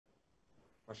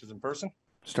Questions in person?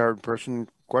 Start in person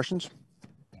questions.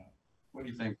 What do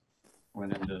you think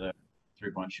went into the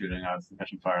three-point shooting out of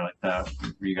catching fire like that?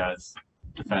 Were you guys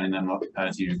defending them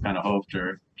as you kind of hoped,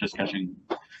 or just catching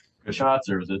good shots,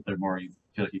 or was it there more you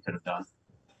feel like you could have done?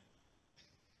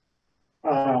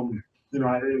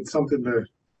 It's something that,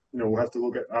 we'll have to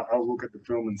look at. I'll look at the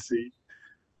film and see.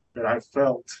 But I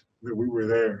felt that we were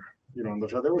there.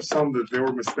 There were some that there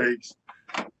were mistakes.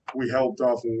 We helped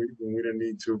off when we didn't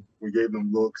need to. We gave them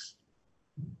looks.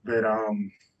 But I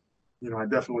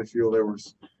definitely feel there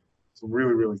was some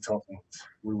really, really tough ones.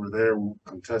 We were there. We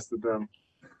contested them.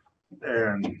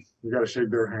 And we got to shake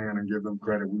their hand and give them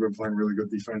credit. We've been playing really good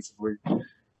defensively,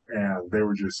 and they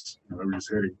were just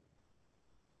hitting.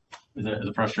 Is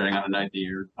it frustrating on a night that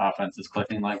your offense is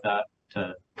clicking like that?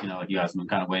 Like you guys have been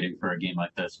kind of waiting for a game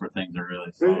like this where things are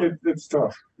really slow. It's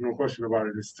tough, no question about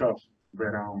it. It's tough,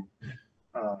 but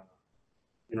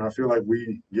I feel like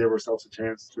we gave ourselves a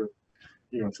chance to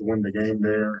win the game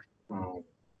there.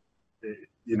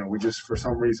 We just, for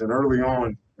some reason, early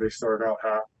on they started out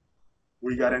hot.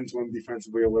 We got into them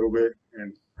defensively a little bit,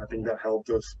 and I think that helped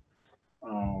us.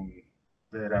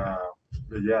 They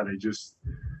just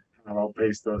kind of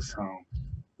outpaced us.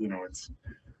 It's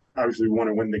obviously we want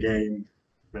to win the game,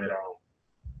 but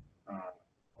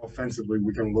offensively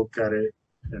we can look at it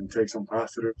and take some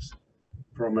positives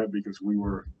from it because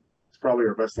it's probably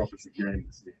our best offensive game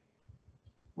this year.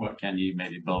 What can you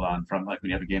maybe build on from, like, when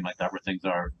you have a game like that where things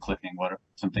are clicking? What are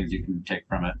some things you can take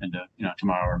from it into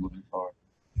tomorrow or moving forward?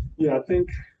 Yeah, I think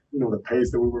the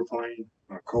pace that we were playing,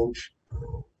 our coach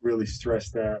really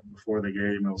stressed that before the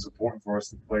game. It was important for us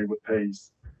to play with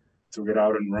pace, to get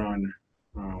out and run.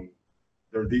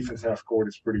 Their defense half court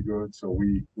is pretty good, so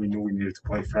we knew we needed to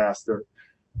play faster.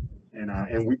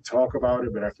 And we talk about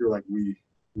it, but I feel like we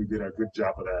did a good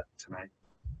job of that tonight.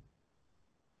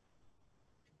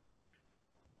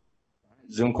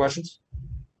 Zoom questions?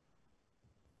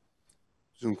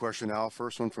 Zoom question, Al.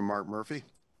 First one from Mark Murphy.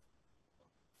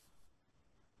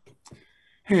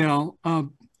 Hey, Al.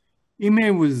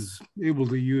 Ime was able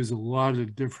to use a lot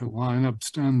of different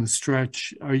lineups down the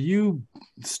stretch. Are you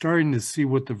starting to see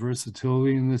what the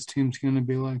versatility in this team's going to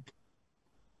be like?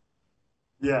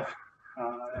 Yeah,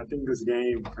 I think this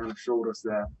game kind of showed us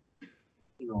that,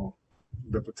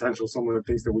 the potential, some of the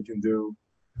things that we can do.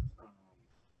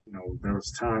 There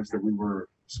was times that we were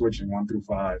switching 1 through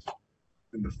 5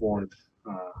 in the fourth.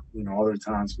 Other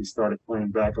times we started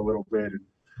playing back a little bit, and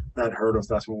that hurt us.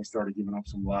 That's when we started giving up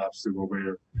some lobs to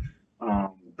Gobert.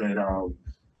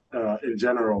 In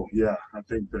general, yeah, I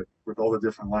think that with all the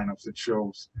different lineups, it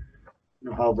shows,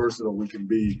 how versatile we can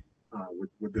be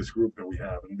with this group that we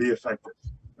have and be effective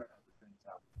at the same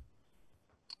time.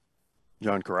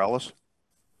 John Corrales.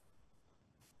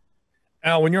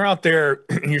 Al, when you're out there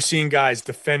and you're seeing guys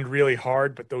defend really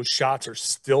hard, but those shots are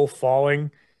still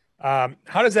falling, how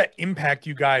does that impact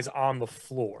you guys on the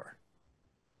floor?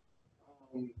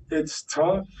 It's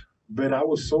tough, but I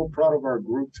was so proud of our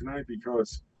group tonight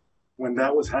because when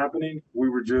that was happening, we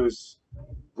were just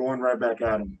going right back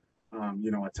at them,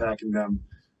 attacking them.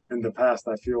 In the past,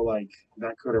 I feel like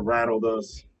that could have rattled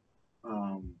us.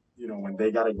 When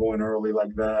they got it going early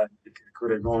like that, it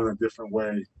could have gone a different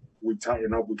way. We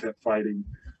tightened up, we kept fighting.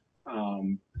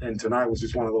 And tonight was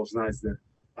just one of those nights that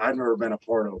I've never been a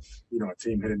part of, a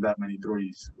team hitting that many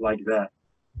threes like that.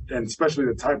 And especially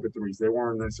the type of threes. They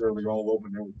weren't necessarily all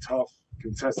open. They were tough,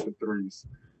 contested threes.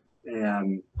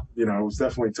 And, it was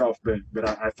definitely tough, but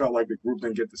I felt like the group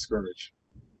didn't get discouraged.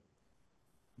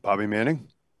 Bobby Manning.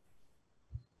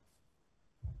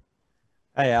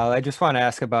 Hey, Al, I just want to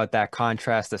ask about that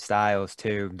contrast of styles,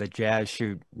 too. The Jazz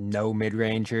shoot no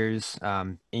mid-rangers.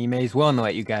 Ime's willing to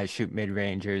let you guys shoot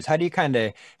mid-rangers. How do you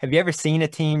have you ever seen a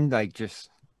team just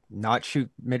not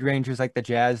shoot mid-rangers like the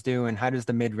Jazz do? And how does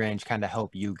the mid-range kind of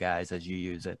help you guys as you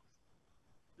use it?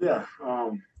 Yeah,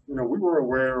 we were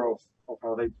aware of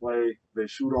how they play. They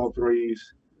shoot all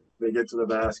threes. They get to the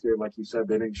basket. Like you said,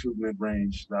 they didn't shoot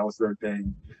mid-range. That was their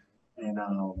thing.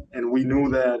 And we knew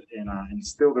that, and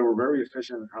still they were very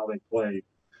efficient in how they played.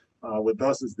 With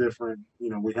us, it's different.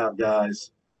 We have guys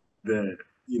that,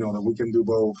 that we can do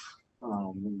both.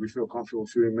 We feel comfortable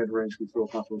shooting mid-range. We feel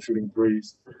comfortable shooting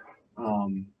threes.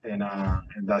 And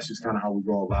that's just kind of how we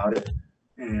go about it.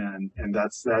 And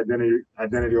that's the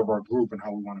identity of our group and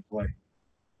how we want to play.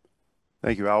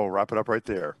 Thank you, Al. We'll wrap it up right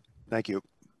there. Thank you.